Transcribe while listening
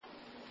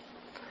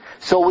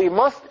So we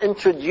must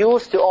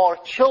introduce to our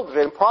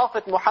children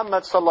Prophet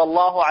Muhammad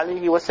sallallahu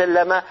alaihi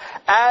wasallam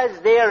as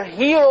their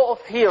hero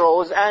of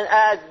heroes and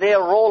as their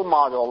role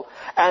model.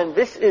 And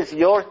this is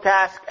your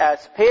task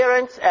as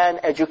parents and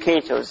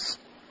educators.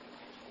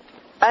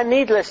 And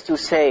needless to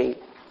say,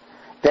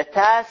 the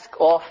task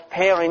of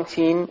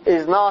parenting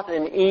is not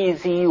an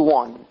easy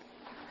one.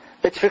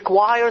 It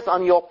requires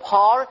on your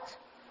part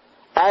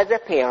as a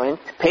parent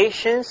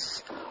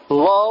patience,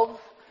 love,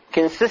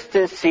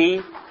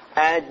 consistency,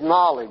 and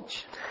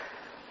knowledge.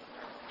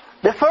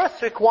 The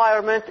first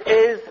requirement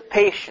is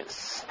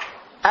patience.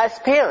 As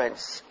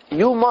parents,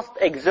 you must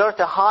exert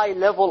a high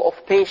level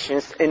of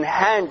patience in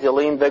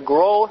handling the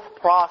growth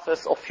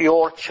process of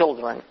your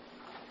children.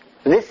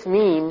 This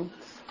means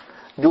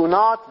do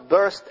not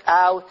burst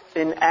out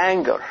in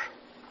anger.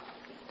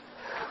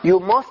 You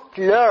must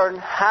learn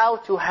how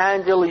to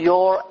handle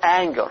your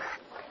anger.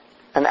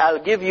 And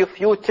I'll give you a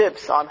few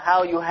tips on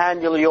how you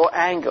handle your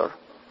anger.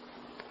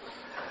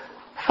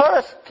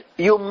 First,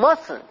 you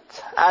mustn't,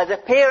 as a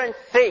parent,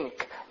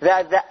 think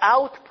that the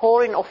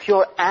outpouring of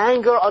your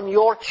anger on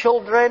your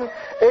children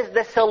is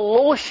the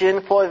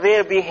solution for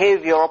their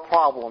behavioral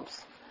problems.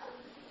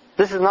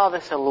 This is not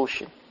the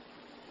solution.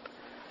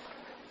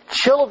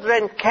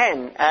 Children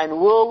can and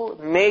will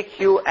make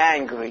you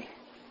angry.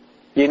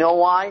 You know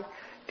why?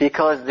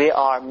 Because they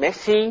are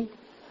messy,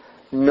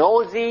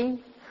 nosy,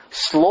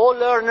 slow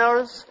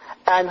learners,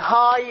 and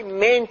high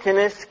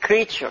maintenance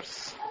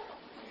creatures.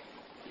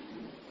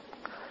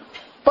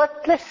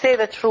 But let's say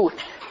the truth.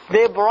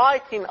 They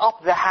brighten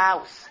up the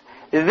house.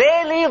 They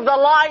leave the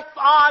lights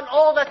on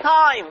all the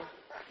time.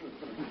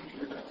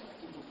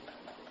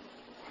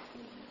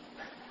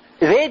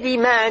 They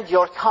demand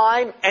your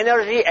time,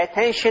 energy,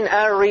 attention,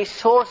 and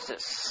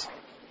resources.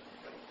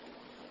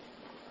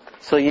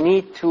 So you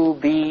need to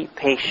be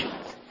patient.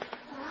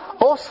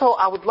 Also,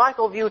 I would like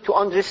of you to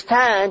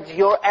understand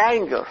your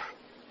anger.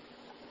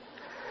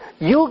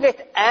 You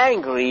get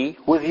angry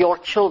with your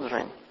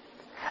children.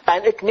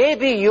 And it may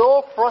be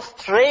your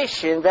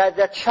frustration that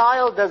the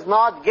child does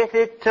not get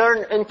it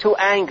turned into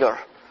anger.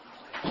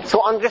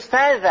 So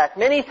understand that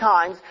many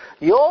times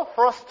your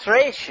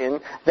frustration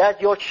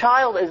that your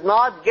child is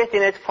not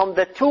getting it from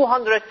the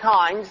 200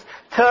 times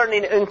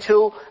turning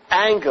into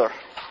anger.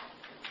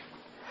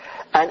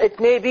 And it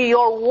may be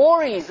your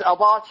worries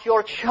about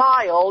your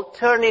child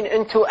turning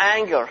into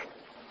anger.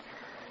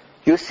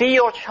 You see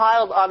your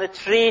child on a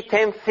tree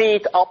 10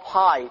 feet up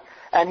high,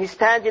 and he's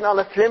standing on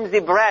a flimsy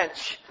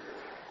branch,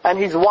 and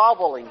he's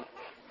wobbling.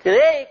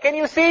 Hey, can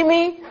you see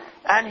me?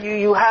 And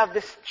you have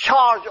this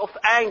charge of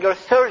anger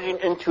surging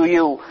into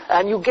you,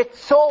 and you get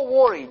so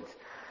worried.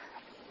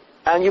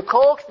 And you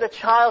coax the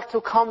child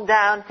to come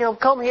down. You know,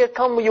 come here,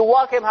 come. You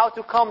walk him how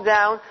to come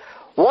down.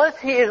 Once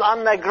he is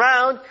on the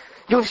ground,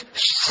 you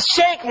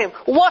shake him.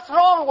 What's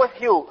wrong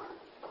with you?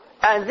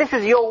 And this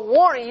is your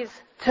worries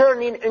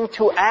turning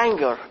into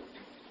anger.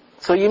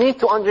 So you need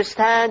to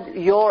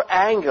understand your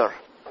anger.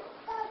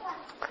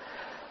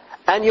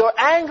 And your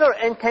anger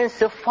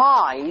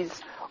intensifies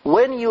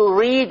when you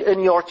read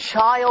in your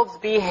child's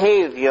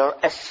behavior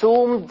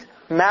assumed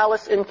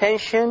malice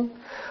intention,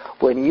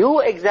 when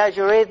you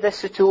exaggerate the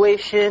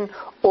situation,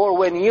 or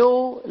when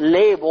you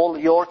label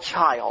your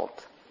child.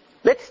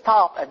 Let's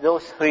stop at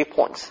those 3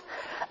 points.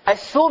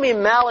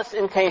 Assuming malice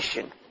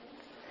intention.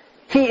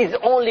 He is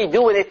only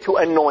doing it to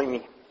annoy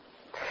me.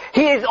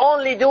 He is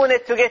only doing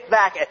it to get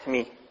back at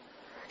me.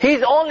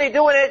 He's only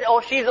doing it,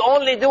 or she's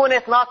only doing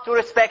it not to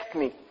respect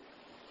me.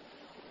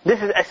 This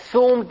is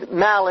assumed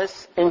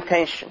malice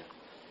intention.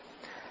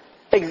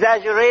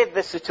 Exaggerate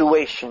the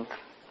situation.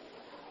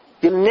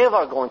 You're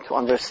never going to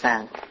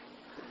understand.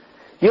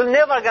 You're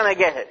never going to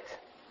get it.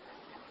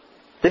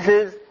 This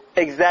is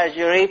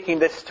exaggerating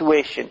the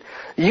situation.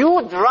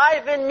 You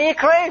driving me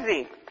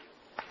crazy.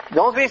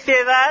 Don't we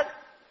say that?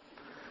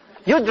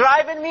 You're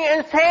driving me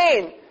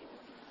insane.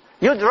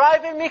 You're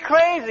driving me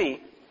crazy.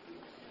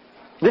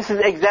 This is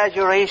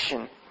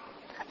exaggeration.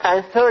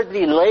 And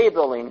thirdly,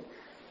 labeling.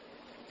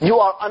 You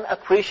are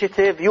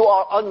unappreciative, you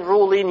are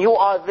unruly, you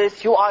are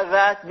this, you are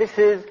that. This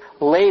is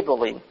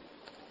labeling.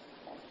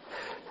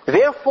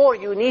 Therefore,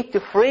 you need to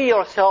free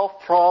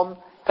yourself from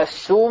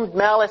assumed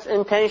malice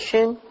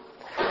intention.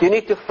 You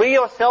need to free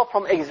yourself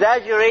from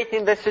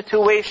exaggerating the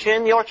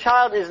situation. Your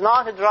child is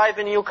not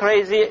driving you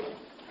crazy.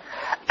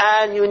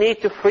 And you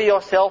need to free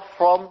yourself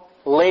from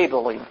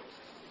labeling.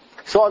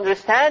 So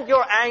understand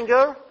your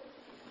anger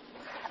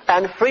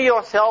and free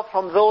yourself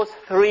from those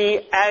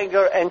 3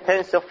 anger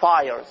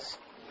intensifiers.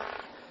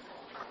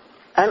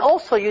 And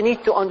also you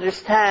need to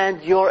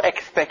understand your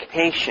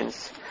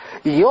expectations.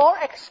 Your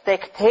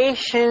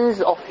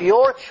expectations of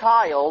your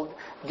child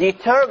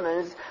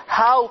determines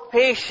how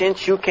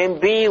patient you can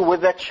be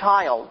with a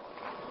child.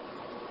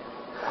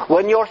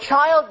 When your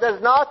child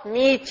does not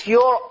meet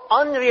your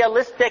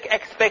unrealistic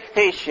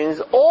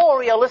expectations or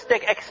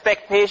realistic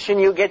expectation,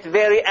 you get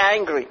very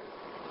angry.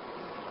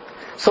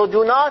 So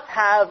do not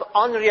have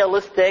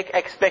unrealistic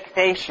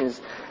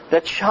expectations.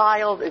 The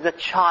child is a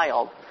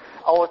child.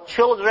 Our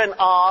children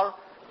are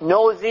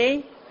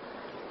nosy,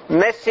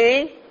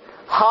 messy,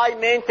 high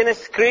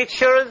maintenance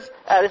creatures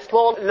and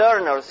slow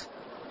learners.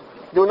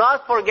 Do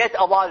not forget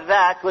about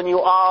that when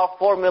you are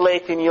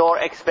formulating your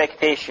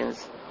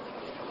expectations.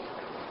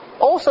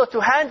 Also, to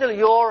handle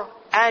your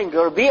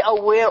anger, be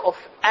aware of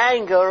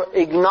anger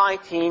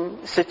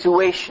igniting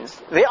situations.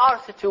 There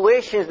are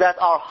situations that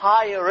are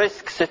high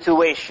risk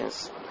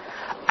situations.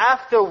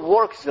 After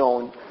work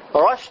zone,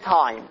 rush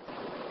time,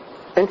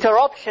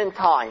 interruption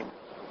time.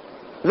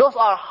 Those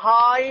are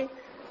high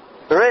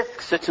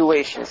risk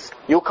situations.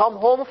 You come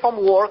home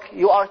from work,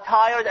 you are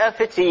tired and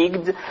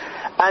fatigued,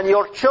 and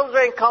your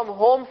children come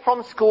home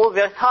from school,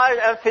 they're tired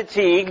and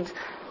fatigued,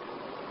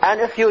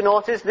 and if you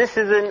notice, this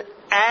is an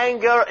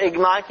anger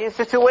igniting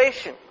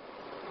situation.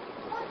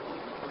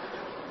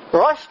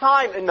 Rush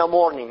time in the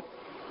morning.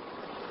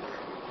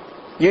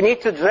 You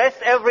need to dress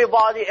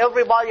everybody.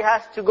 Everybody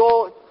has to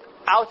go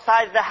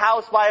outside the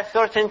house by a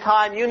certain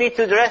time. You need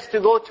to dress to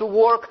go to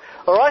work.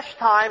 Rush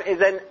time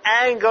is an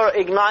anger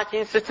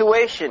igniting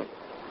situation.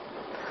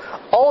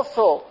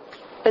 Also,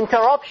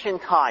 interruption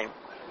time.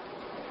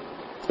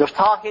 You're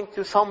talking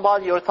to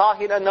somebody, you're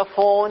talking on the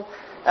phone,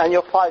 and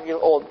your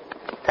 5-year-old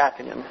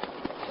tapping him.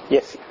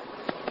 Yes.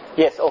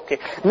 Yes, okay.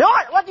 No,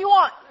 what do you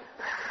want?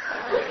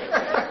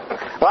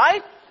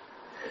 Right?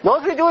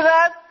 Don't we do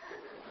that?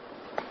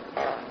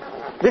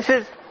 This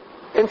is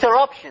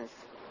interruptions.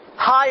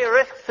 High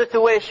risk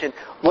situation.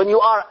 When you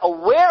are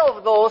aware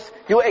of those,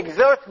 you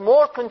exert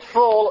more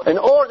control in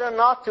order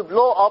not to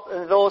blow up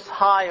in those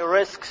high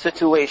risk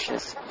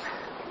situations.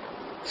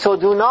 So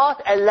do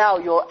not allow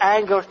your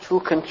anger to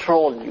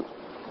control you.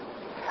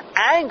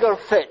 Anger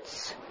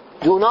fits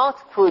do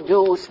not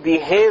produce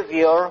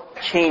behavior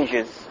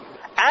changes.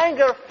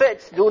 Anger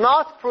fits do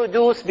not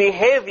produce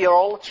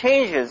behavioral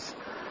changes.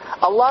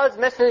 Allah's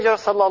Messenger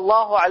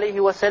sallallahu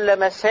alayhi wa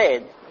sallam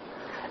said,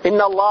 إِنَّ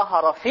اللَّهَ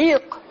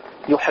رَفِيقٌ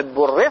يُحِبُّ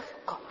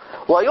الرِّفْقَ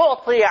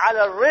وَيُعْطِي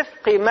عَلَى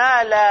الرِّفْقِ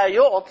مَا لَا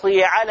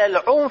يُعْطِي عَلَى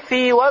الْعُنْفِ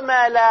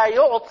وَمَا لَا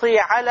يُعْطِي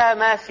عَلَى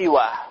مَا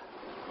سِوَاهُ.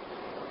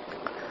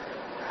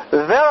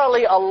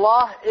 Verily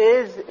Allah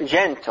is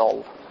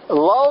gentle,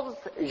 loves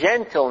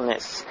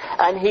gentleness,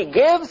 and He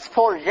gives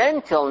for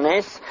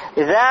gentleness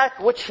that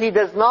which He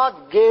does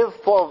not give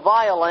for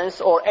violence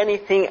or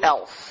anything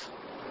else.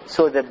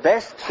 So the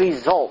best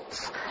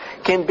results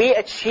can be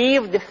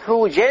achieved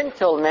through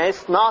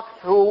gentleness, not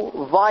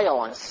through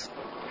violence.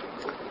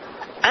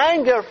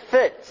 Anger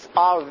fits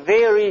are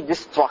very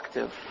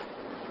destructive.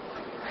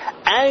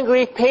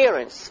 Angry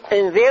parents,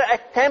 in their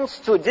attempts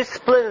to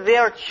discipline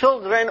their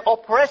children,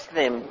 oppress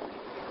them.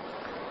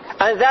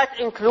 And that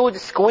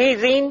includes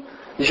squeezing,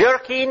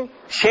 jerking,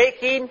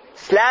 shaking,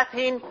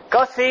 slapping,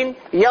 cussing,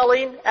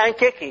 yelling, and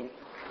kicking.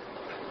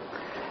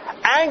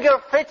 Anger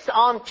fits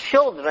on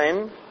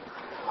children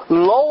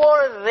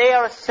lower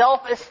their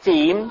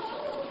self-esteem,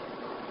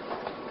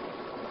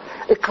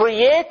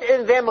 create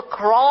in them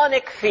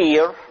chronic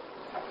fear,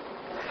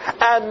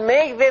 and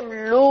make them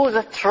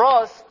lose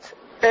trust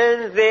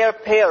in their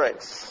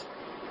parents.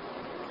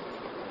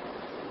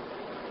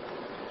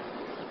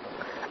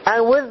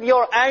 And with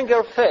your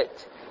anger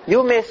fit,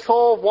 you may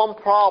solve one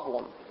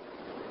problem,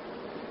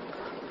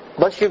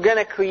 but you're going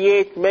to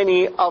create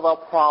many other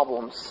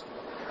problems.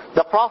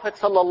 The Prophet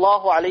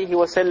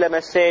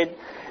ﷺ said,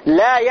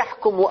 لا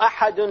يحكم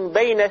أحد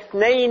بين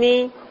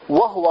اثنين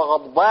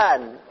وهو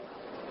غضبان.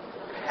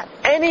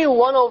 Any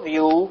one of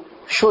you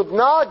should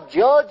not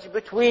judge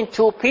between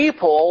two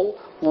people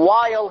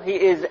while he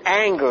is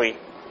angry.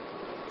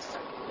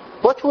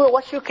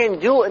 What you can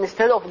do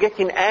instead of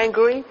getting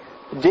angry,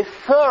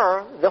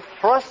 defer the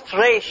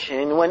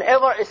frustration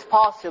whenever is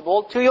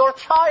possible to your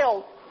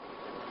child.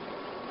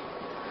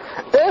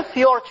 If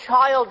your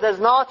child does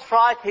not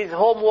write his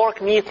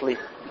homework neatly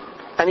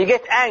and you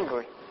get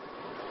angry,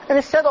 and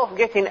instead of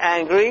getting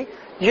angry,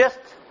 just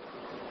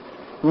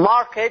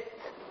mark it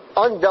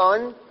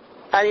undone,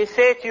 and you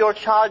say to your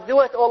child,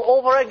 do it all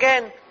over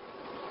again.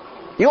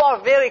 You are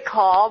very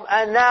calm,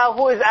 and now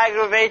who is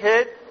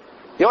aggravated?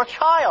 Your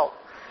child.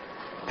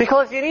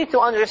 Because you need to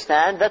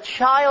understand that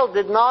child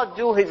did not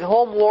do his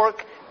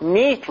homework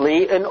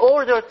neatly in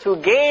order to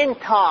gain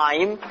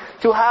time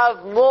to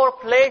have more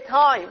play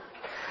time.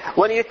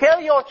 When you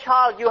tell your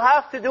child you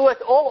have to do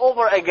it all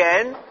over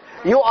again,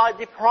 you are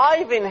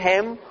depriving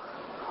him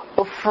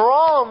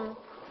from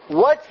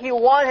what he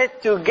wanted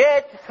to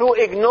get through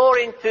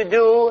ignoring to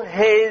do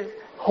his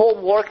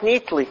homework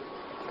neatly.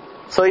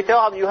 So you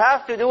tell him you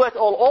have to do it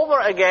all over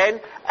again,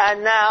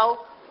 and now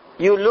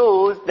you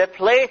lose the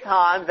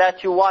playtime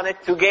that you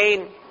wanted to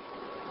gain.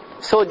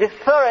 So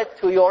defer it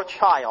to your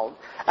child,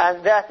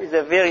 and that is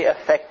a very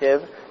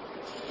effective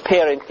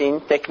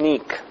parenting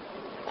technique.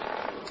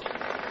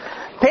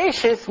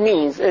 Patience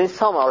means, in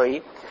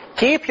summary,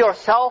 keep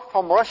yourself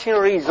from rushing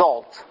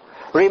results.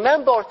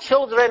 Remember,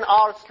 children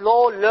are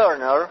slow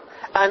learners,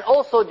 and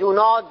also do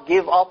not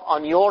give up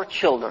on your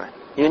children.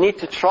 You need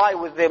to try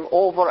with them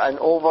over and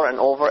over and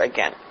over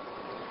again.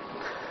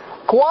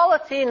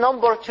 Quality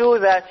number 2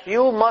 that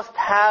you must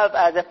have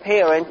as a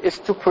parent is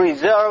to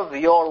preserve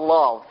your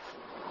love.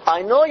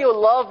 I know you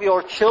love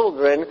your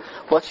children,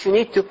 but you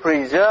need to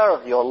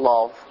preserve your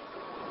love.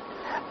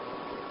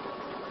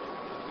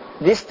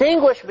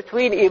 Distinguish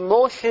between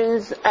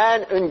emotions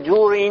and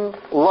enduring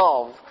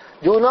love.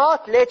 Do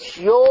not let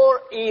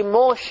your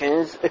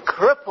emotions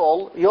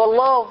cripple your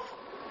love.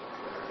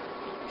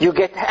 You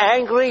get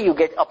angry, you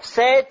get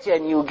upset,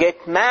 and you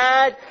get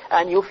mad,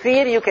 and you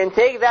feel you can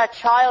take that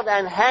child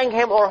and hang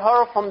him or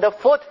her from the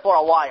foot for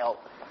a while.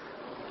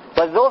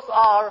 But those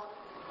are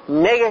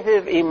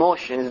negative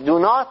emotions. Do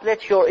not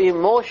let your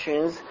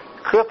emotions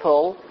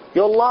cripple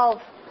your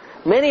love.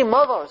 Many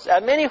mothers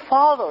and many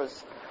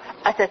fathers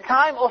at a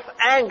time of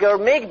anger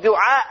make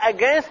dua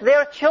against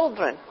their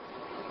children.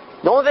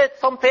 Know that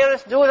some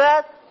parents do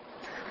that?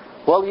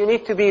 Well, you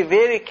need to be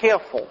very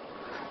careful.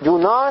 Do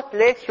not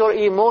let your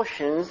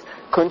emotions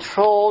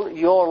control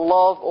your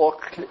love or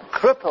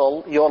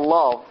cripple your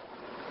love.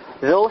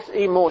 Those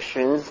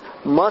emotions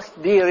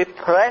must be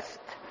repressed.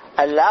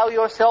 Allow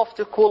yourself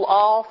to cool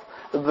off.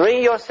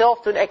 Bring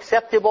yourself to an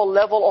acceptable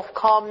level of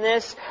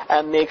calmness,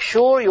 and make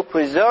sure you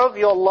preserve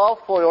your love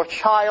for your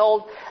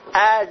child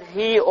as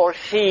he or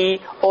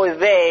she or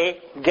they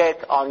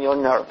get on your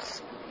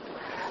nerves.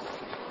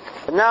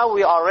 Now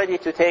we are ready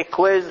to take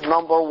quiz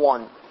number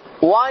 1.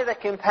 Why the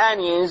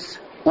companions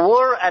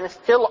were and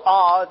still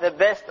are the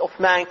best of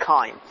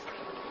mankind?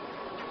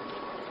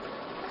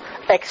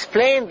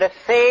 Explain the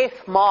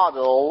faith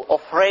model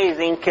of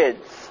raising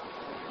kids.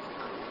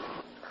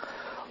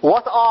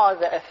 What are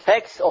the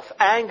effects of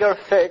anger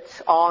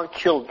fits on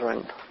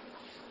children?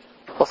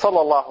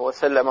 وصلى الله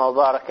وسلم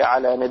وبارك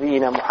على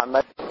نبينا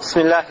محمد. بسم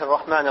الله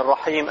الرحمن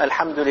الرحيم.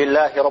 الحمد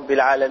لله رب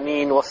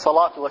العالمين،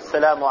 والصلاة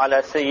والسلام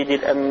على سيد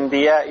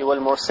الأنبياء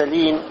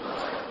والمرسلين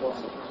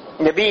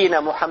نبينا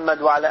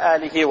محمد وعلى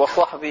آله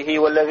وصحبه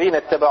والذين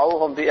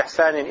اتبعوهم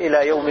بإحسان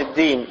إلى يوم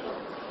الدين.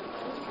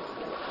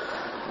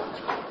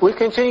 We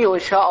continue,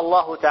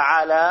 insha'Allah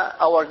ta'ala,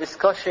 our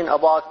discussion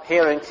about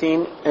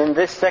parenting in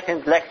this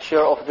second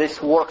lecture of this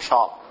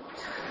workshop.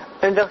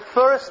 In the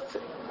first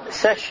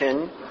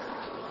session,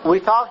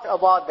 we talked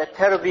about the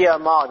tarbiyah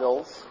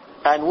models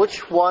and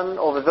which one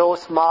of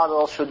those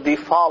models should be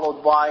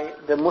followed by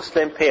the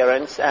Muslim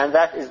parents, and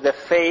that is the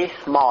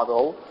faith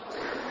model.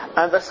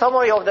 And the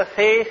summary of the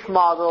faith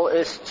model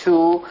is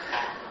to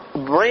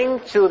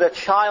bring to the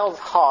child's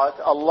heart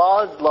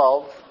Allah's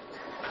love,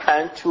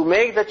 and to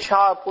make the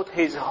child put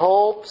his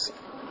hopes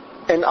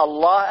in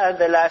Allah and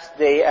the last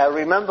day, and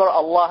remember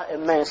Allah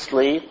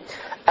immensely.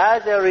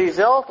 As a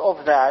result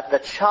of that, the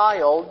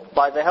child,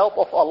 by the help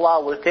of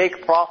Allah, will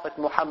take Prophet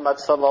Muhammad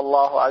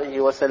sallallahu alaihi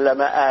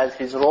wasallam as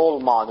his role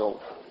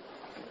model.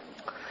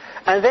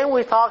 And then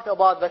we talked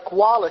about the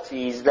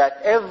qualities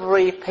that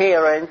every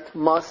parent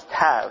must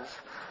have.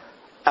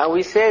 And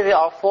we say there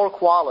are 4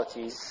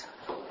 qualities: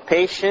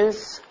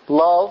 patience,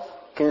 love,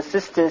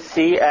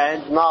 consistency,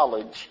 and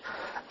knowledge.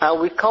 And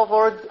we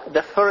covered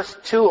the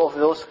first 2 of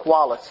those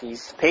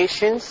qualities.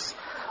 Patience,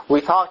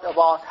 we talked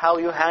about how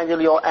you handle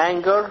your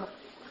anger,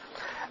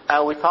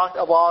 and we talked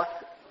about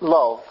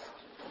love.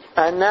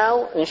 And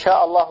now,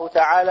 insha'Allah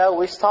ta'ala,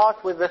 we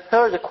start with the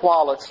third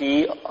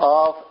quality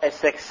of a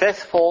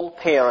successful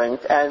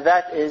parent, and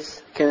that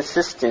is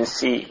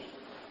consistency.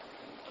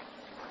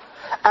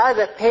 As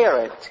a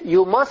parent,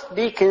 you must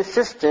be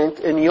consistent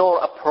in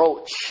your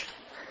approach.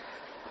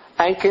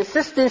 And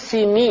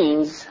consistency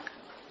means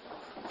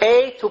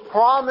A, to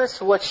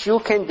promise what you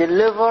can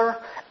deliver,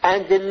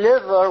 and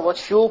deliver what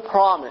you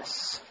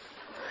promise.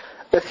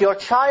 If your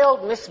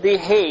child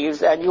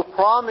misbehaves and you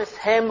promise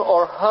him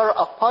or her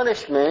a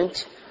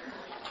punishment,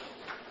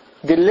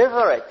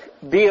 deliver it.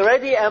 Be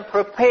ready and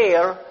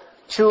prepare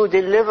to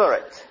deliver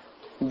it.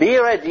 Be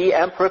ready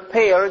and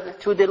prepared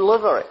to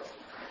deliver it.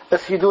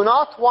 If you do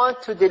not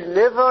want to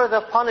deliver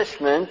the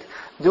punishment,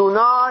 do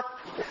not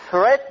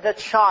threat the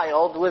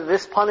child with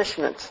this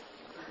punishment.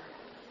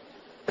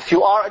 If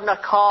you are in a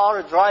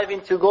car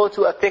driving to go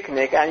to a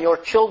picnic and your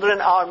children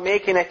are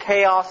making a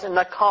chaos in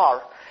the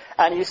car,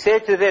 and you say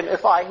to them,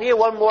 if I hear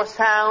one more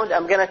sound,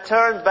 I'm going to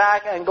turn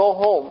back and go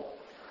home.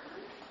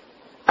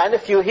 And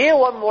if you hear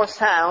one more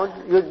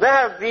sound, you'd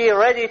better be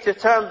ready to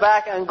turn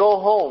back and go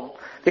home.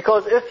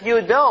 Because if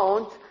you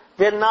don't,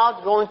 they're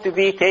not going to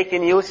be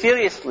taking you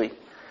seriously.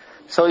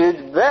 So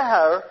you'd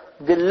better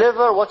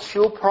deliver what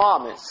you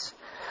promise.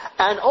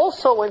 And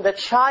also when the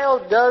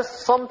child does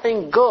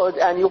something good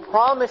and you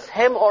promise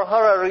him or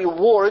her a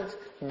reward,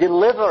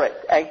 deliver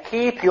it and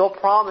keep your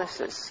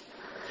promises.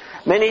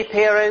 Many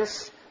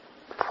parents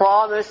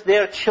promise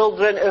their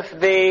children if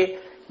they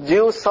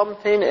do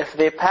something, if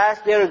they pass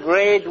their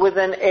grade with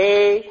an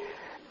A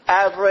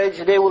average,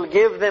 they will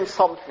give them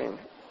something.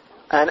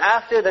 And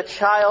after the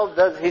child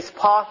does his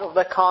part of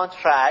the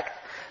contract,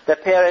 the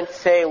parents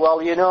say,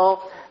 well, you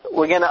know,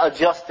 we're going to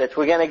adjust it.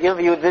 We're going to give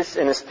you this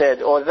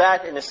instead or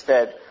that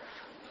instead.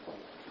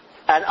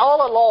 And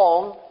all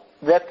along,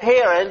 the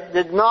parent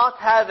did not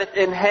have it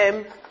in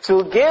him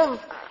to give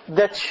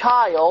the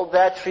child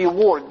that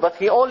reward, but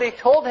he only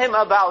told him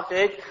about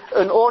it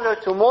in order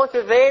to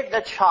motivate the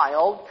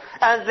child,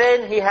 and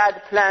then he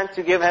had planned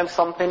to give him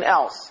something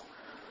else.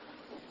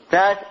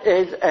 That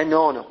is a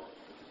no-no.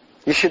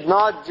 You should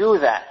not do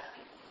that.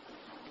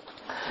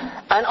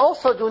 And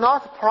also do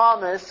not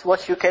promise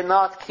what you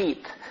cannot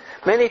keep.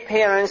 Many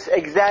parents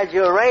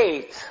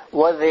exaggerate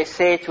what they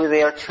say to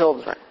their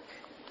children.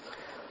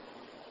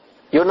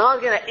 You're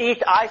not going to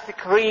eat ice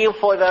cream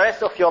for the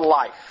rest of your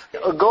life.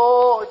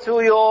 Go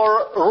to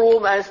your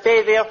room and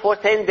stay there for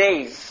 10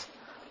 days.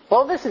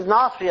 Well, this is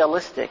not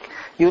realistic.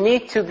 You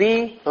need to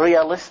be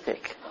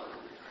realistic.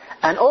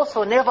 And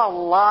also never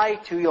lie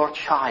to your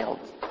child.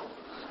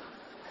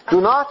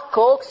 Do not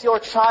coax your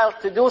child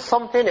to do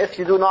something if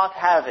you do not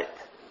have it.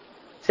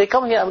 Say,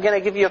 come here, I'm going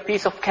to give you a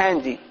piece of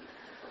candy.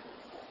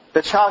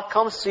 The child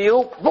comes to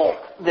you, boom,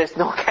 there's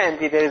no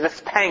candy, there's a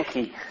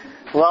spanky.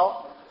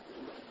 Well,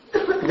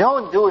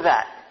 don't do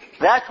that.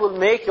 That will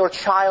make your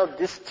child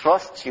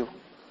distrust you.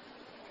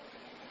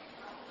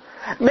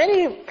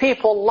 Many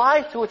people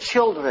lie to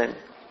children.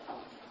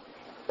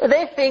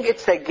 They think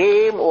it's a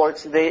game or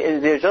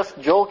they're just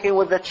joking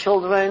with the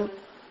children.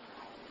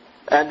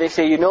 And they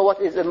say, you know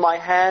what is in my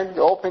hand?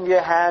 Open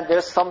your hand,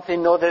 there's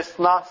something, no there's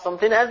not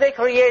something. And they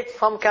create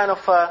some kind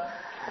of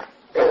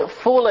a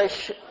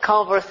foolish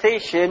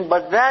conversation.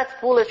 But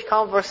that foolish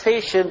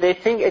conversation, they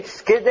think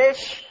it's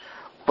kiddish.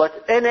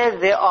 But in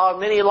it there are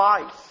many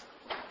lies.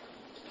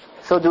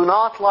 So do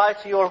not lie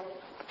to your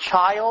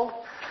child.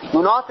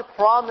 Do not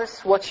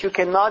promise what you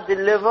cannot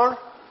deliver.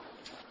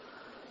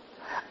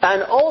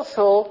 And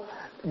also,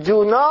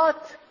 do not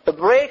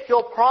break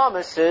your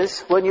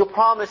promises when you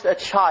promise a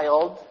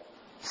child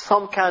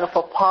some kind of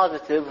a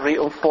positive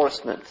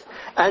reinforcement.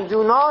 And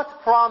do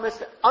not promise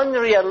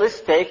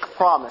unrealistic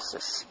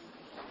promises.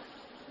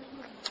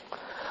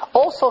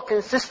 Also,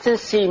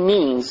 consistency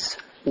means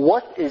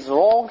what is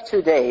wrong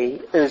today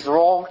is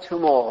wrong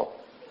tomorrow.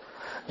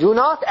 Do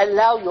not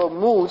allow your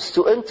moods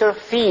to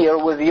interfere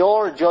with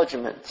your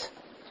judgment.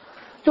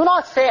 Do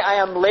not say, I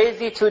am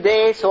lazy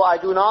today, so I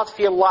do not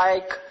feel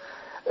like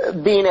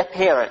being a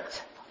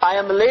parent. I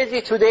am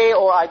lazy today,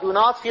 or I do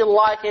not feel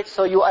like it,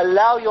 so you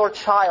allow your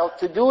child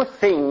to do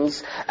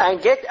things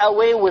and get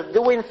away with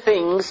doing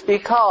things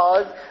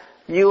because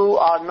you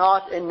are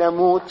not in the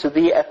mood to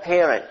be a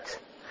parent.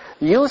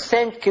 You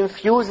send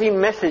confusing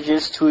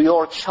messages to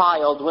your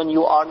child when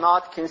you are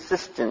not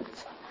consistent.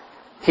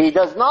 He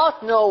does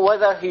not know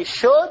whether he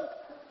should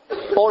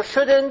or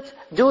shouldn't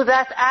do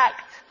that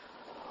act.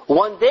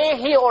 One day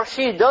he or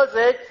she does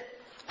it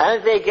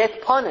and they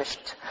get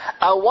punished.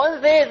 And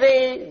one day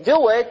they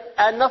do it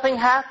and nothing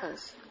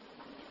happens.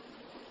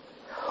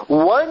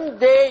 One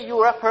day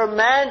you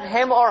reprimand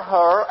him or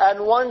her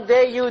and one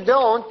day you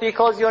don't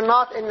because you're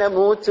not in the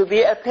mood to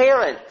be a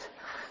parent.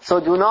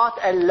 So do not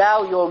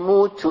allow your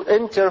mood to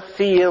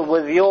interfere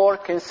with your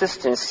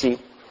consistency.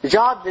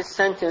 Jot this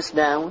sentence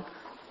down.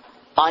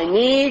 I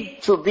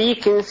need to be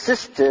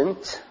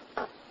consistent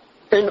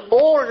in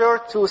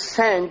order to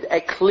send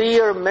a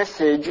clear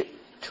message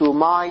to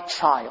my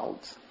child.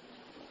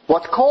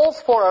 What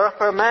calls for a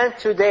reprimand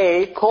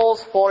today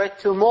calls for it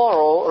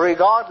tomorrow,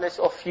 regardless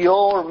of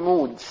your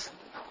moods.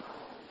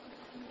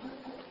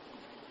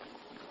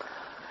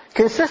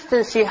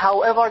 Consistency,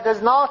 however,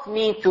 does not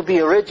mean to be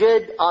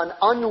rigid and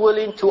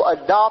unwilling to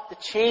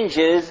adopt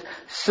changes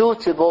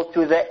suitable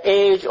to the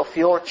age of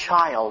your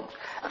child.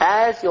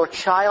 As your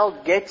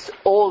child gets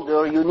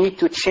older, you need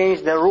to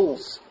change the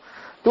rules.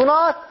 Do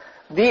not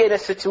be in a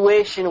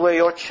situation where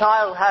your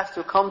child has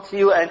to come to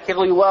you and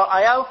tell you, well,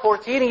 I am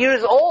 14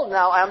 years old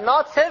now, I am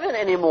not 7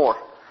 anymore.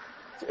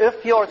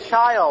 If your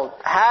child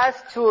has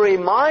to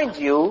remind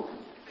you,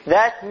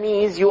 that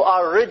means you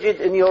are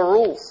rigid in your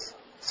rules.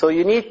 So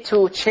you need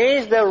to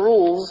change the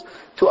rules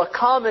to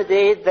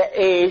accommodate the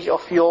age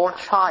of your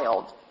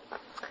child.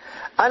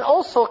 And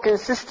also,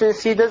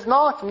 consistency does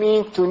not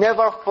mean to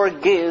never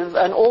forgive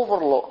and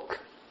overlook.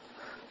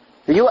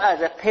 You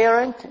as a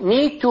parent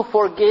need to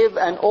forgive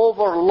and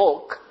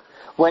overlook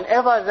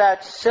whenever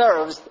that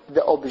serves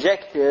the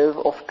objective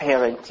of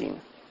parenting.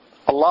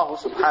 Allah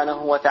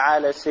subhanahu wa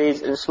ta'ala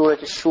says in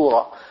Surah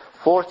Ash-Shura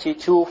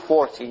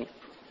 42:40,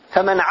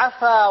 فَمَنْ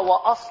عَفَى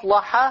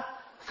وَأَصْلَحَ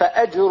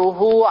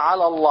فَأَجْرُهُ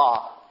عَلَى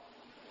اللَّهِ.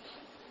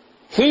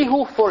 He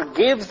who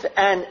forgives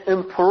and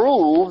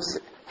improves,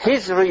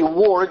 his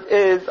reward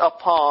is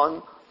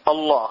upon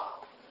Allah.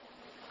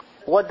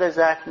 What does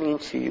that mean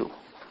to you?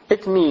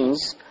 It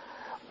means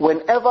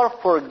whenever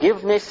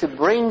forgiveness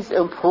brings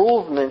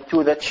improvement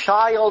to the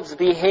child's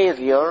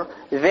behavior,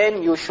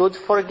 then you should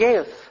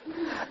forgive.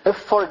 If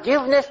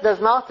forgiveness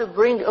does not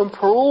bring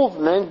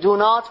improvement, do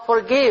not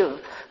forgive,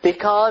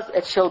 because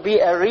it shall be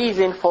a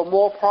reason for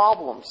more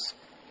problems.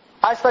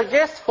 I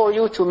suggest for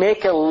you to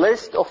make a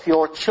list of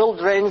your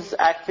children's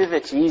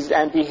activities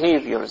and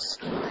behaviors.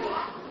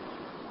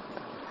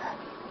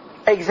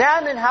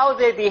 Examine how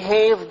they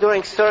behave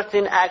during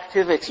certain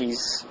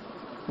activities.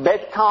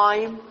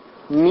 Bedtime,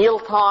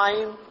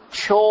 mealtime,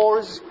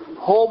 chores,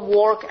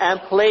 homework, and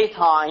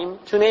playtime,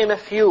 to name a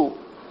few.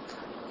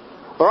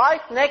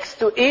 Write next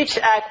to each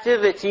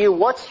activity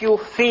what you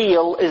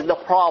feel is the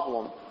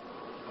problem.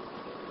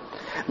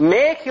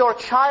 Make your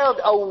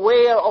child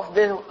aware of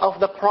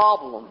the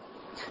problem.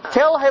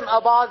 Tell him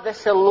about the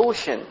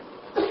solution.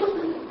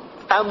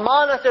 And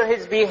monitor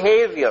his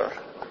behavior.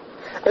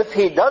 If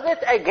he does it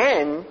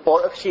again,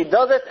 or if she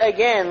does it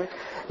again,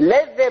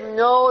 let them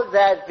know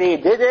that they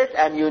did it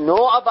and you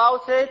know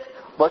about it,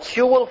 but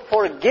you will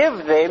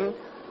forgive them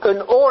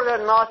in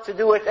order not to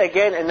do it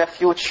again in the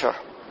future.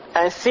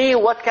 And see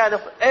what kind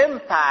of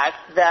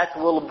impact that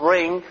will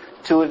bring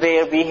to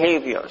their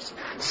behaviors.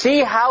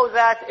 See how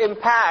that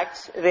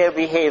impacts their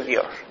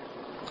behavior.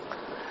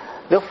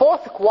 The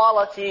fourth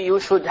quality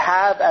you should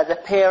have as a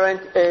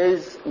parent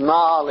is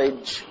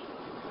knowledge.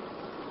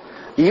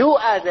 You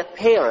as a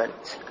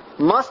parent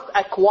must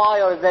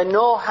acquire the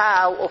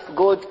know-how of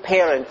good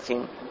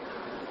parenting.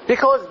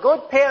 Because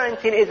good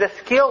parenting is a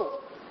skill.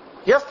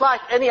 Just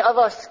like any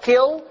other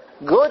skill,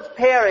 good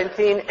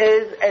parenting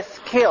is a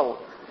skill.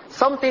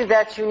 Something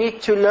that you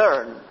need to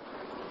learn.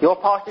 Your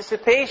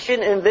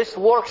participation in this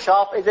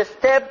workshop is a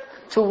step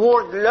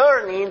toward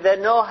learning the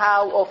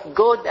know-how of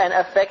good and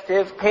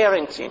effective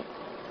parenting.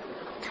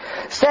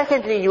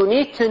 Secondly, you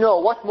need to know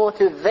what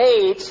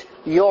motivates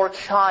your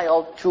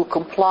child to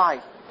comply.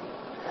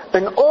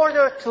 In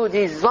order to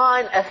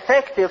design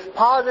effective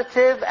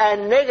positive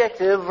and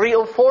negative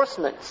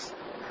reinforcements.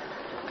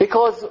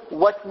 Because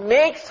what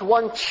makes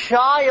one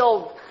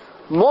child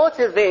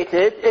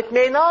motivated, it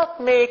may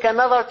not make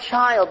another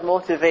child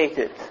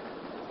motivated.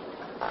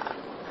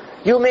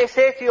 You may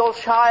say to your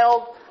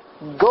child,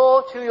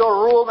 go to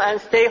your room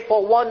and stay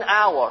for 1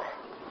 hour.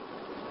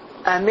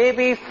 And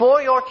maybe for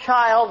your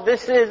child,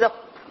 this is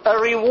a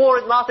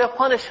reward, not a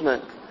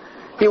punishment.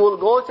 He will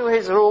go to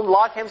his room,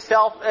 lock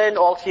himself in,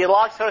 or she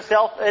locks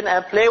herself in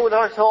and play with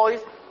her toys.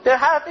 They're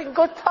having a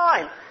good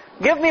time.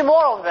 Give me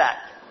more of that.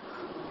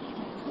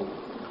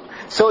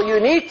 So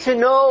you need to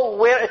know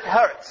where it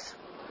hurts.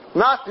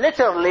 Not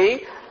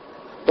literally,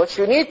 but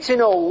you need to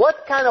know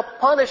what kind of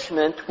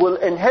punishment will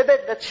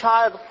inhibit the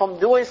child from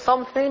doing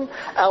something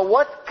and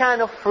what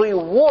kind of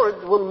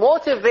reward will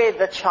motivate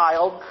the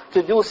child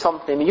to do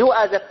something. You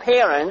as a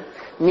parent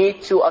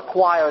need to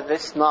acquire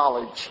this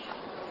knowledge.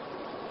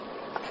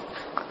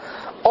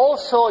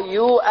 Also,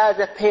 you as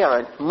a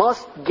parent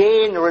must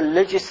gain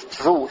religious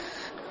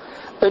truth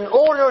in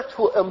order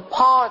to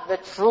impart the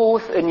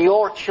truth in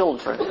your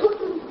children.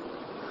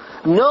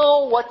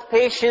 Know what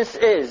patience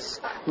is.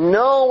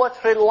 Know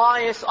what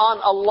reliance on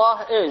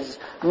Allah is.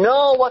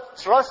 Know what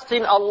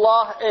trusting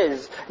Allah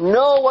is.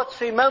 Know what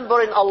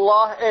remembering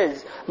Allah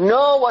is.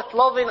 Know what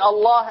loving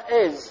Allah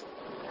is.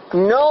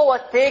 Know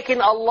what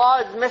taking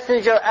Allah's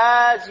messenger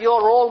as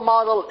your role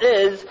model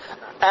is.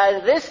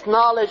 And this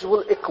knowledge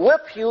will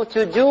equip you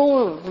to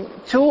do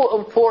two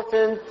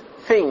important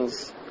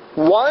things.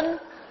 One,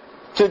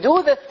 to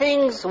do the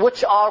things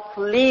which are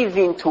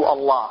pleasing to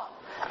Allah.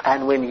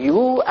 And when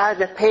you as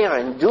a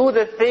parent do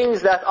the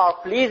things that are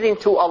pleasing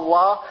to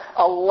Allah,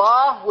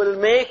 Allah will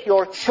make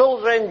your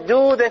children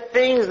do the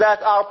things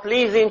that are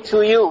pleasing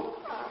to you.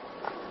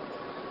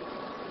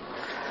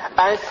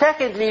 And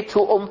secondly,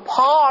 to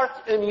impart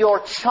in your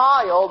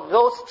child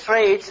those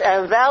traits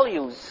and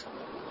values.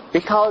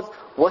 Because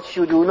what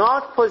you do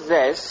not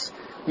possess,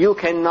 you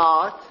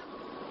cannot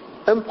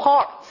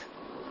impart.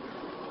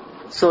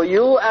 So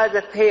you as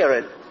a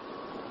parent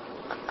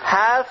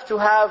have to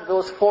have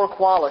those four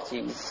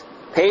qualities.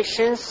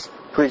 Patience,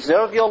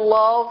 preserve your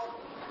love,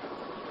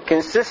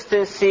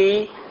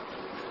 consistency,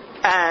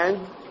 and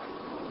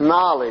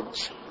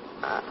knowledge.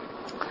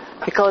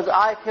 Because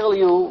I tell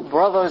you,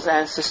 brothers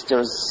and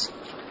sisters,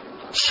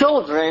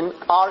 children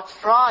are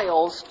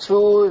trials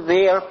to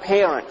their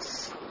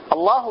parents.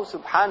 Allah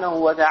subhanahu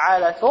wa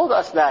ta'ala told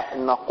us that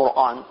in the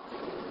Quran.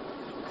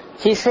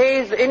 He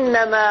says,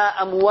 إِنَّمَا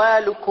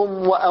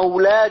أَمْوَالُكُمْ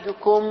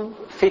وَأَوْلَادُكُمْ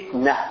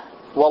فِتْنَةٌ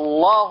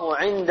وَاللَّهُ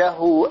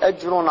عِنْدَهُ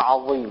أَجْرٌ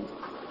عَظِيمٌ.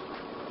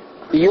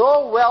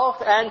 Your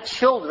wealth and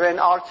children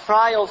are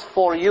trials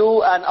for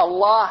you, and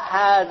Allah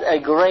has a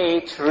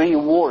great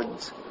reward.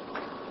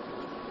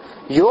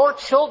 Your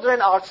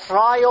children are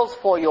trials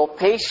for your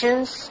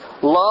patience,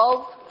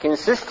 love,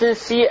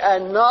 consistency,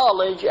 and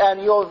knowledge,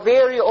 and your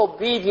very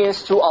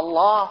obedience to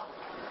Allah.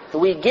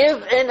 We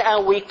give in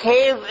and we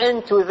cave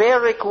into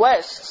their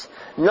requests,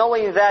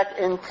 knowing that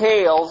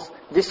entails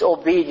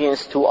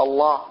disobedience to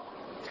Allah.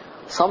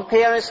 Some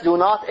parents do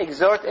not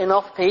exert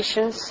enough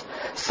patience.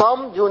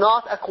 Some do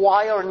not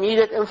acquire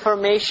needed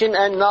information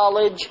and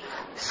knowledge.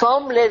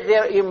 Some let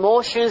their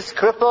emotions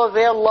cripple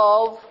their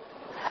love.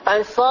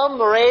 And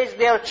some raise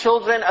their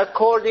children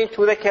according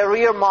to the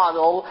career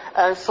model.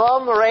 And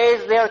some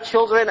raise their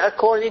children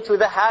according to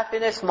the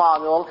happiness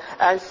model.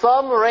 And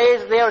some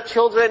raise their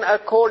children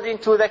according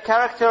to the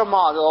character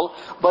model.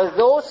 But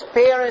those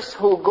parents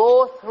who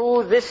go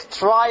through this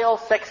trial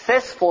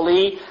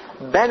successfully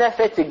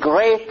benefit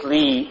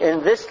greatly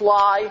in this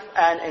life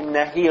and in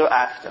the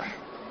hereafter.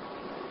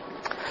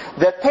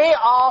 The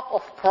payoff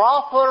of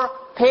proper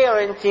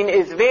parenting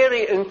is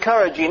very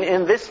encouraging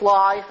in this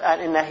life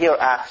and in the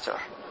hereafter.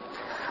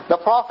 The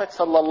Prophet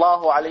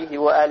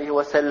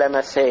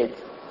ﷺ said,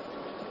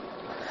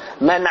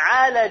 من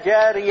عال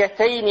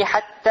جاريتين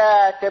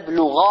حتى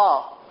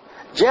تبلغا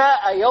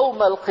جاء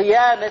يوم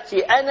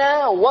القيامة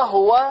أنا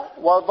وهو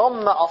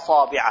وضم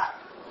أصابعه.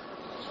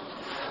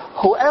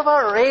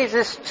 whoever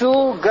raises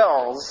two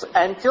girls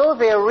until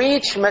they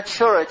reach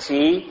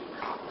maturity,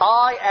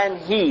 I and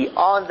he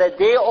on the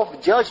day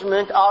of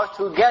judgment are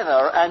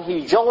together, and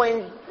he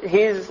joined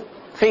his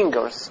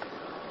fingers.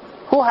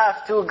 Who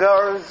have two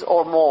girls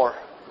or more?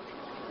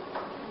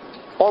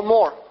 Or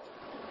more?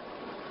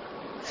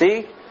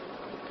 See?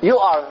 You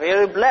are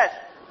very blessed.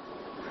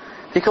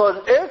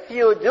 Because if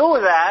you do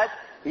that,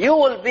 you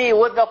will be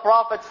with the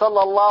Prophet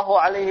sallallahu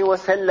alaihi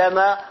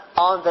wasallam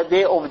on the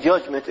day of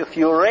judgment. If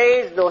you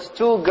raise those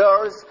two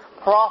girls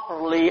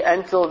properly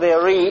until they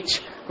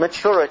reach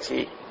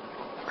maturity.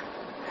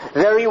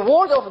 The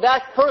reward of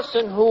that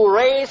person who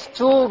raised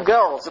two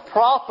girls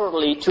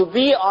properly to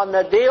be on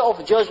the day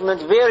of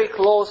judgment very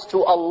close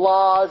to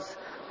Allah's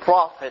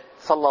Prophet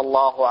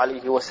sallallahu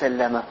alaihi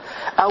wasallam.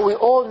 And we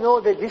all know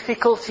the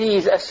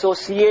difficulties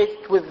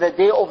associated with the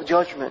day of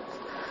judgment.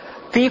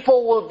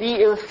 People will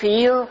be in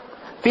fear.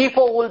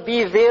 People will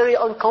be very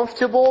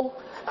uncomfortable.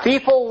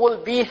 People will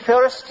be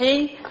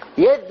thirsty.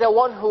 Yet the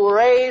one who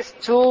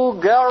raised two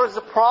girls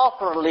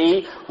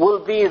properly will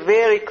be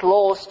very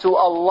close to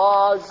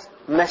Allah's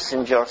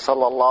Messenger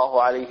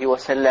sallallahu alaihi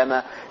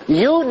wasallam.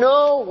 You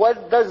know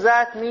what does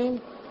that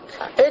mean?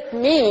 It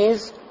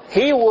means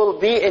he will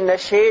be in the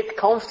shade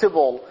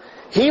comfortable.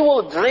 He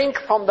will drink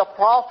from the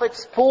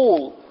Prophet's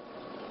pool.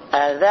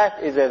 And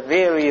that is a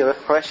very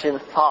refreshing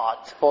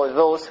thought for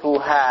those who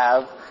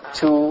have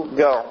two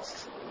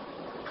girls.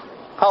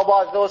 How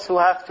about those who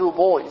have two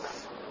boys?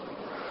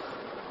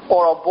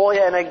 Or a boy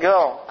and a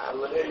girl?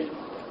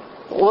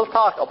 We'll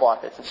talk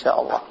about it,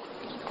 inshallah.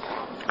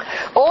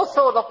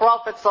 Also, the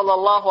Prophet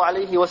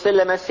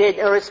ﷺ said,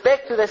 in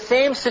respect to the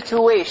same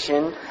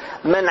situation,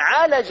 مَنْ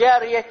عَالَ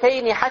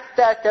جَارِيَتَيْنِ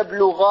حَتَّى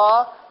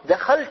تَبْلُغَا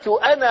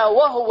دَخَلْتُ أَنَا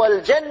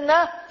وَهُوَ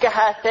الْجَنَّةِ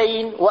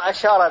كَهَاتَيْنِ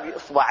وَأَشَارَ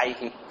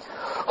بِإِصْبَعَيْهِ.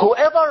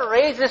 Whoever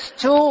raises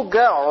two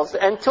girls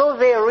until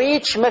they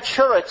reach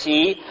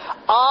maturity,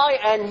 I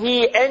and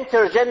he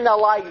enter Jannah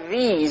like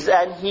these,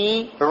 and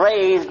he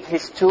raised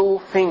his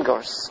two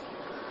fingers.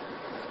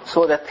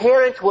 So the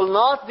parent will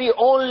not be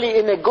only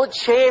in a good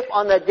shape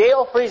on the day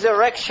of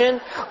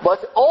resurrection,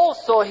 but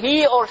also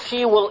he or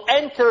she will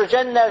enter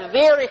Jannah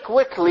very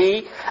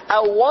quickly.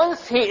 And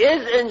once he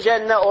is in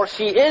Jannah or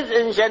she is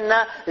in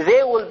Jannah,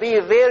 they will be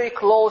very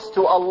close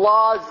to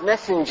Allah's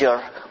Messenger,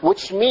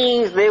 which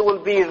means they will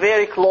be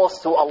very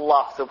close to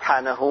Allah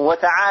subhanahu wa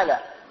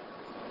ta'ala.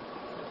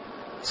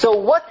 So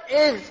what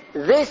is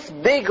this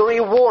big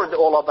reward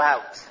all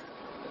about?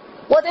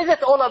 What is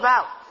it all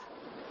about?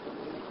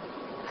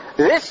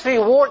 This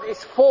reward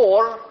is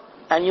for,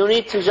 and you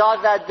need to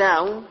jot that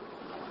down,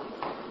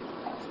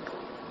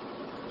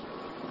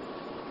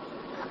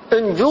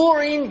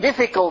 enduring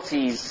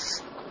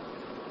difficulties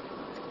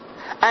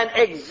and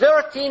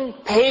exerting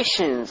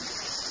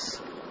patience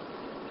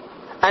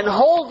and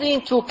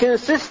holding to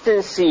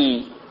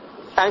consistency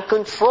and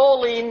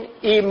controlling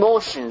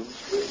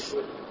emotions.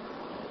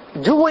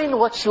 Doing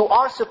what you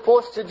are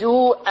supposed to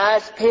do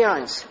as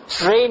parents,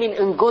 training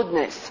in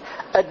goodness,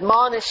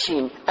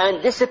 admonishing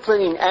and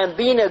disciplining and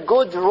being a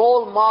good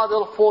role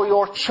model for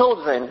your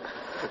children.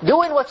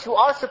 Doing what you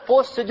are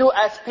supposed to do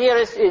as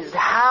parents is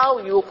how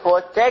you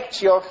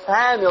protect your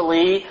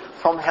family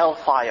from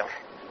hellfire.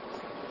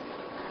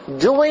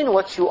 Doing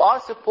what you are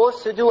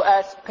supposed to do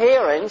as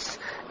parents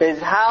is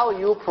how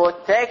you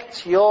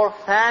protect your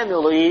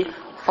family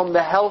from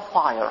the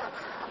hellfire.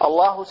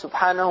 Allah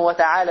subhanahu wa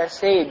ta'ala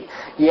said,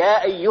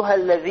 يَا أَيُّهَا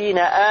الَّذِينَ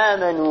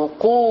آمَنُوا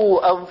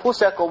قُوا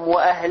أَنفُسَكُمْ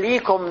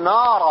وَأَهْلِيكُمْ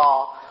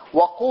نَارًا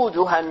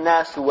وَقُودُهَا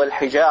النَّاسُ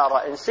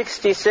وَالْحِجَارَةُ. In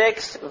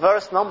 66,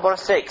 verse number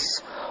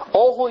 6.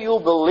 O who you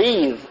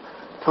believe,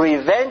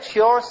 prevent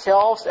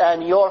yourselves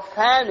and your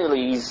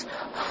families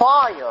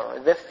fire,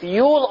 the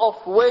fuel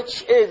of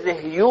which is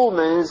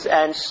humans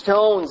and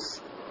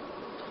stones.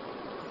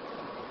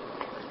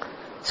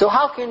 So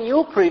how can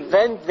you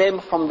prevent them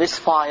from this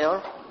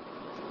fire?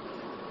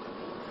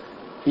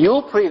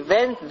 You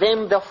prevent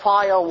them the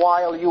fire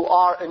while you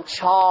are in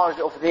charge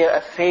of their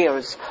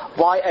affairs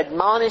by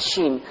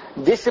admonishing,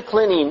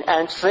 disciplining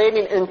and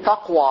training in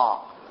taqwa.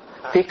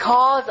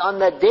 Because on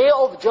the day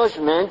of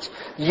judgment,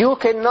 you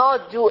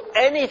cannot do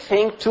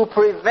anything to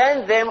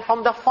prevent them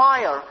from the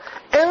fire.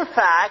 In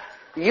fact,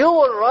 you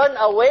will run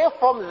away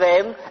from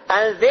them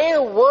and they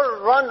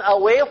will run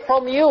away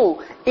from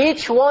you.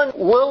 Each one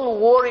will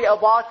worry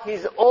about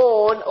his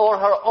own or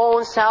her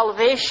own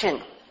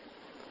salvation.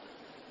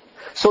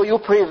 So you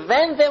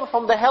prevent them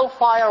from the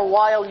hellfire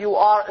while you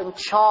are in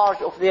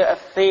charge of their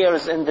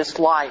affairs in this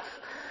life.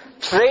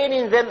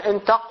 Training them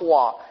in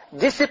taqwa,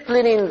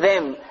 disciplining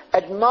them,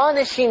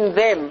 admonishing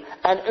them,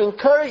 and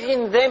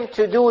encouraging them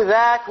to do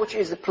that which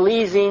is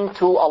pleasing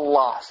to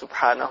Allah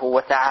subhanahu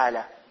wa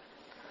ta'ala.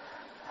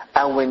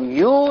 And when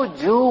you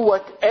do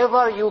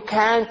whatever you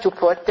can to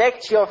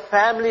protect your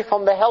family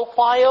from the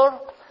hellfire,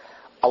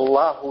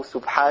 Allah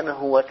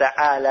subhanahu wa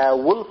ta'ala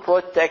will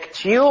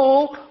protect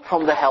you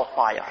from the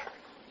hellfire.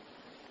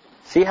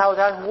 See how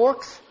that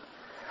works?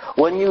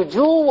 When you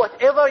do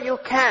whatever you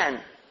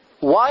can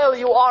while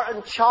you are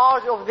in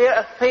charge of their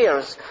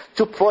affairs,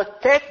 to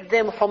protect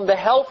them from the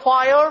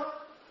hellfire,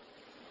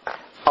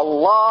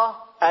 Allah,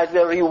 as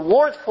a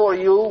reward for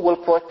you, will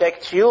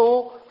protect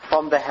you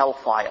from the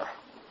hellfire.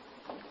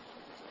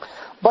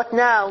 But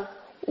now,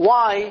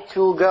 why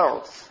 2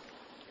 girls?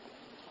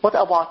 What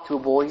about 2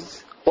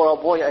 boys? Or a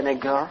boy and a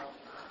girl?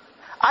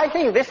 I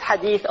think this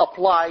hadith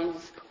applies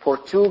for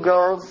 2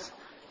 girls,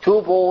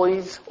 2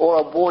 boys,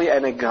 or a boy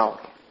and a girl.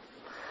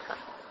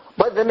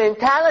 But the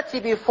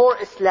mentality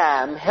before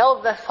Islam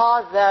held the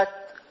thought that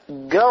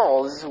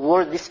girls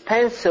were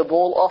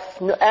dispensable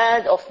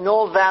and of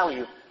no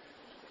value.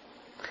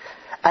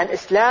 And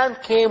Islam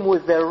came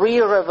with the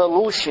real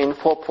revolution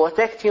for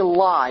protecting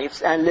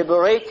lives and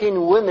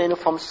liberating women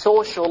from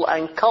social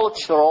and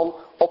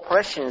cultural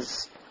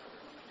oppressions.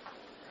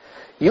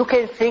 You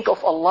can think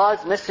of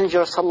Allah's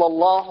Messenger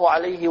sallallahu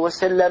alaihi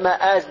wasallam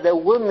as the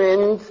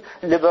women's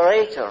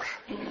liberator.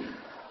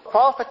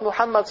 Prophet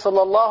Muhammad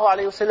sallallahu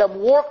alaihi wasallam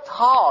worked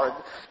hard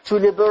to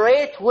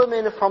liberate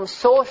women from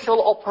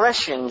social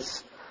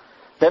oppressions.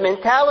 The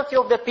mentality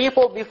of the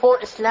people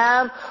before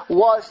Islam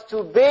was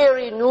to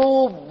bury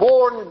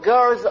newborn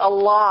girls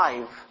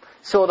alive.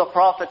 So the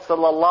Prophet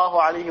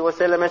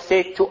ﷺ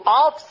said, to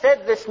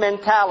offset this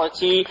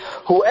mentality,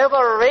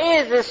 whoever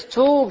raises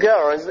 2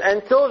 girls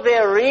until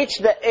they reach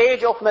the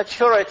age of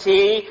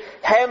maturity,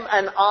 him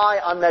and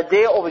I on the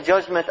day of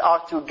judgment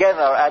are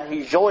together. And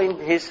he joined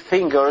his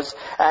fingers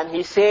and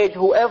he said,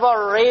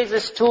 whoever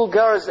raises 2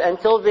 girls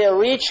until they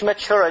reach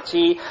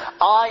maturity,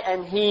 I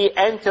and he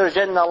enter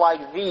Jannah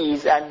like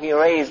these. And he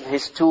raised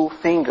his 2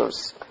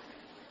 fingers.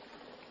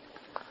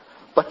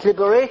 But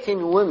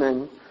liberating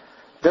women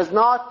does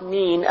not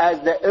mean as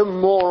the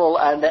immoral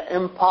and the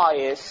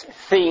impious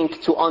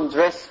think to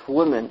undress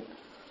women.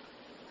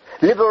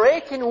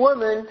 Liberating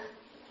women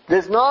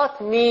does not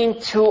mean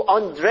to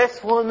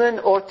undress women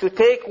or to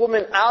take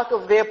women out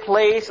of their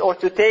place or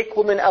to take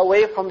women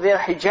away from their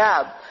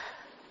hijab.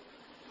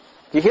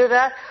 Do you hear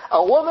that?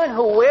 A woman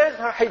who wears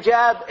her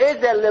hijab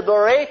is a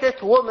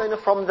liberated woman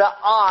from the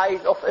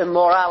eyes of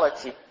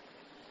immorality.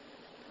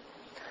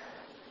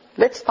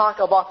 Let's talk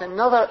about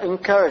another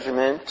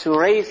encouragement to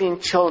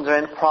raising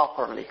children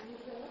properly.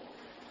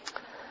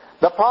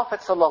 The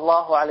Prophet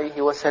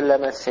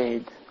ﷺ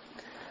said,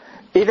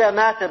 إِذَا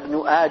مَاتَ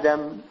ابْنُ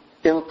آدَمْ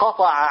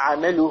انقطع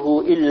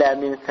عمله إلا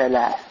من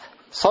 3: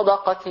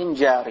 صدقة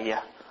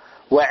جارية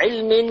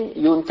وعلم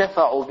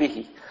ينتفع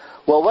به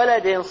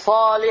وولد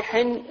صالح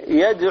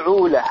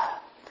يدعو له.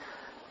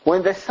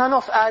 When the son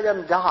of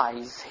Adam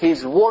dies,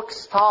 his work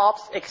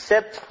stops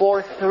except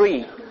for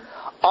 3: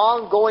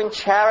 ongoing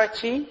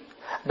charity,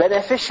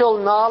 beneficial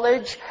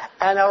knowledge,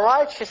 and a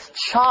righteous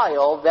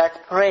child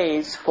that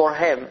prays for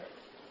him.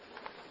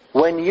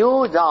 When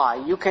you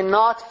die, you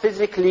cannot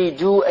physically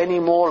do any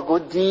more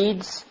good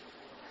deeds.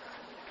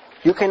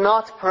 You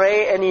cannot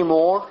pray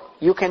anymore.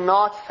 You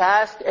cannot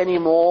fast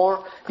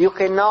anymore. You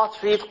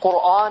cannot read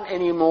Quran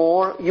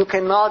anymore. You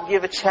cannot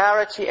give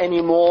charity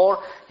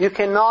anymore. You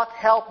cannot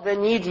help the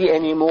needy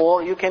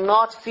anymore. You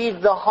cannot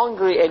feed the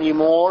hungry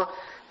anymore.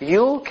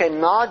 You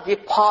cannot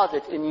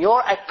deposit in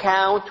your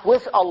account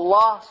with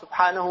Allah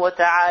subhanahu wa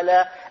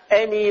ta'ala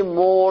any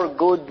more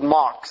good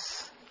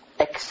marks,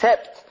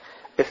 except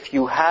if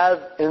you have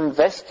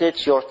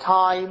invested your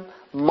time,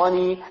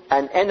 money,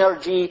 and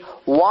energy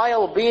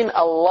while being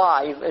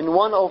alive in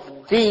one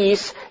of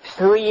these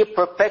 3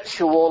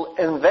 perpetual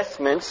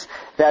investments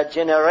that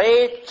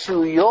generate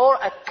to your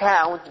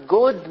account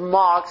good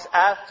marks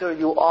after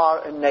you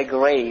are in the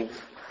grave.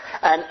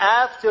 And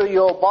after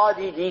your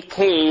body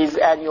decays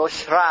and your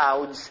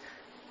shrouds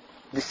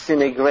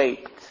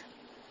disintegrate.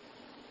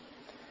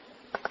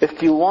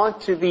 If you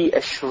want to be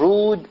a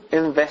shrewd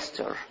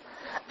investor,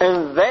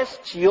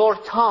 invest your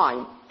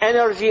time,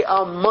 energy,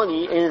 and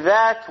money in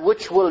that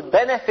which will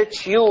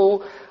benefit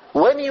you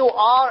when you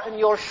are in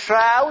your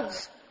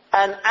shrouds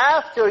and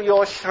after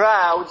your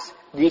shrouds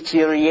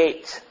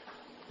deteriorate.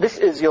 This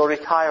is your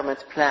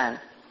retirement plan.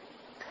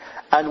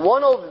 And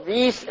one of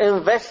these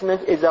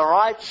investments is a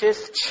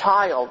righteous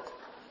child.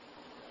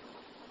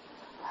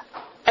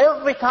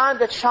 Every time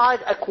the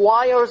child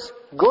acquires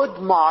good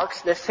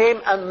marks, the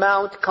same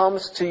amount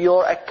comes to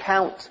your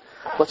account.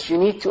 But you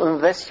need to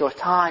invest your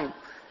time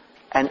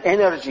and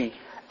energy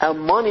and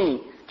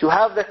money to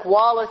have the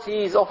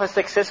qualities of a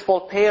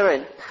successful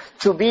parent,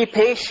 to be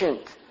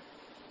patient,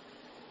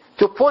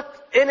 to put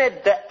in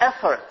it the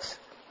effort.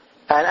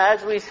 And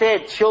as we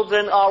said,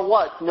 children are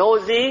what?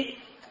 Nosy,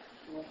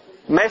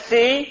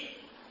 messy,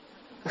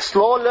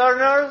 slow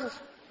learners,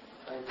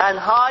 and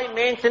high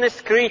maintenance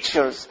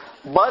creatures.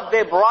 But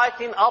they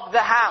brighten up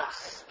the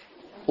house.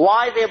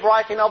 Why they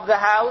brighten up the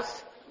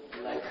house?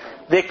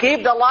 They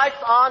keep the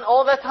lights on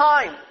all the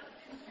time.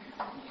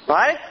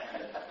 Right?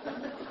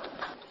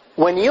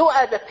 When you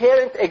as a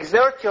parent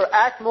exert your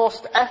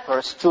utmost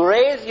efforts to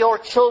raise your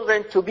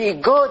children to be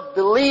good,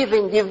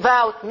 believing,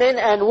 devout men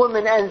and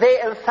women, and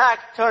they in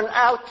fact turn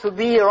out to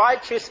be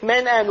righteous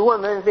men and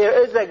women,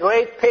 there is a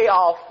great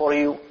payoff for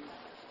you.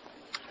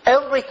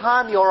 Every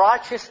time your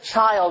righteous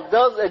child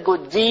does a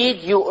good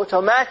deed, you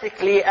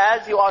automatically,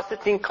 as you are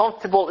sitting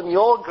comfortable in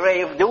your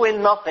grave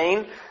doing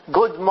nothing,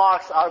 good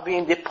marks are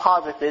being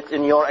deposited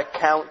in your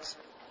account.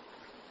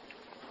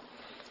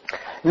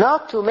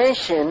 Not to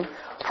mention,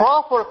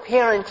 proper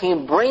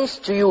parenting brings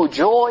to you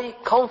joy,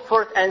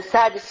 comfort, and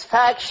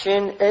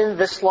satisfaction in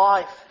this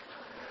life.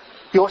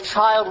 Your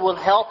child will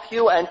help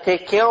you and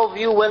take care of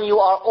you when you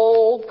are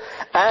old,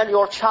 and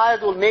your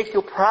child will make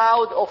you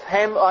proud of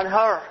him and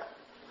her.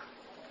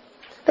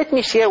 Let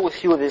me share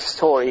with you this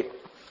story.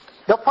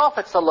 The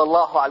Prophet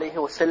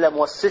ﷺ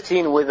was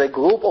sitting with a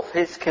group of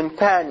his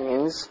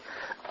companions,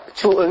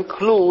 to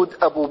include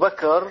Abu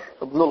Bakr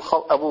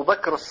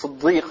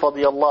as-Siddiq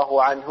radiyallahu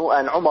anhu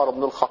and Umar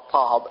ibn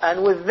al-Khattab.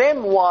 And with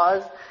them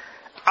was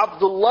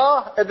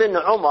Abdullah ibn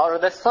Umar,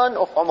 the son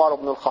of Umar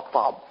ibn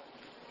al-Khattab.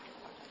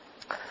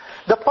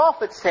 The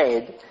Prophet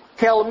said,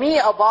 "Tell me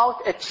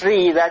about a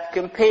tree that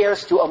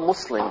compares to a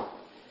Muslim.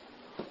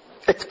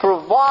 It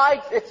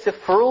provides its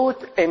fruit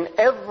in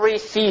every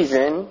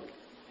season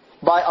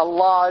by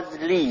Allah's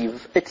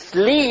leave. Its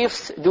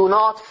leaves do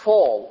not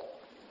fall."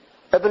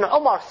 Ibn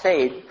Umar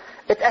said,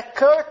 "It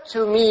occurred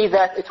to me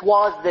that it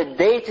was the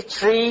date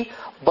tree,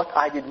 but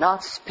I did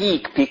not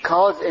speak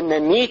because in the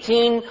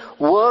meeting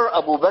were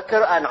Abu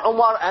Bakr and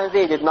Umar and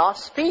they did not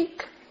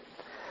speak."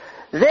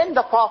 Then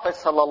the Prophet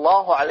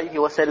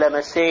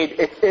ﷺ said,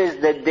 "It is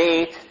the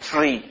date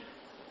tree."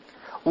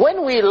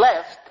 When we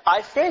left,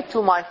 I said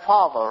to my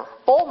father,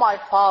 "Oh my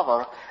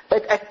father,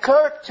 it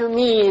occurred to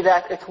me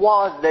that it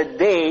was the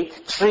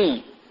date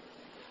tree."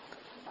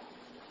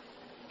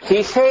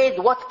 He said,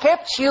 "What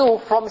kept you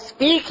from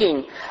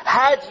speaking?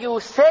 Had you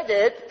said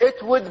it,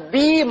 it would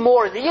be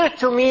more dear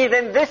to me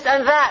than this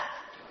and that."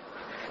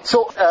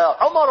 So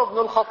Umar ibn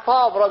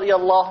al-Khattab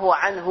radiyallahu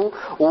anhu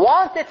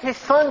wanted his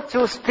son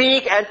to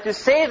speak and to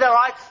say the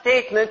right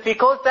statement,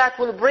 because that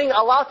will bring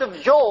a lot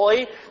of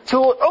joy to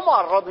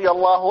Umar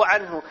radiyallahu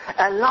anhu.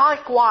 And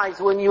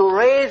likewise, when you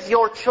raise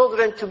your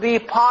children to be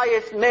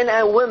pious men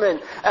and women,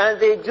 and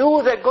they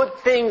do the good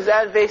things,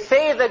 and they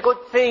say the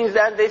good things,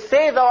 and they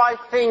say the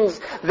right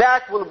things,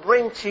 that will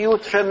bring to you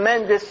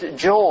tremendous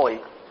joy.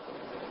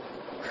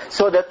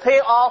 So the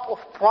payoff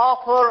of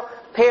proper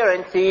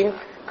parenting,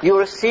 you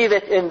receive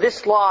it in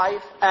this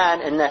life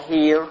and in the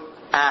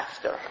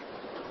hereafter.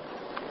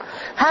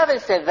 Having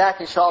said that,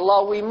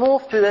 inshallah, we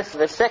move to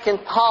the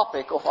second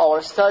topic of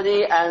our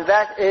study, and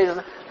that is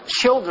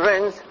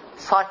children's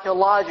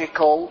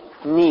psychological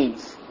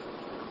needs.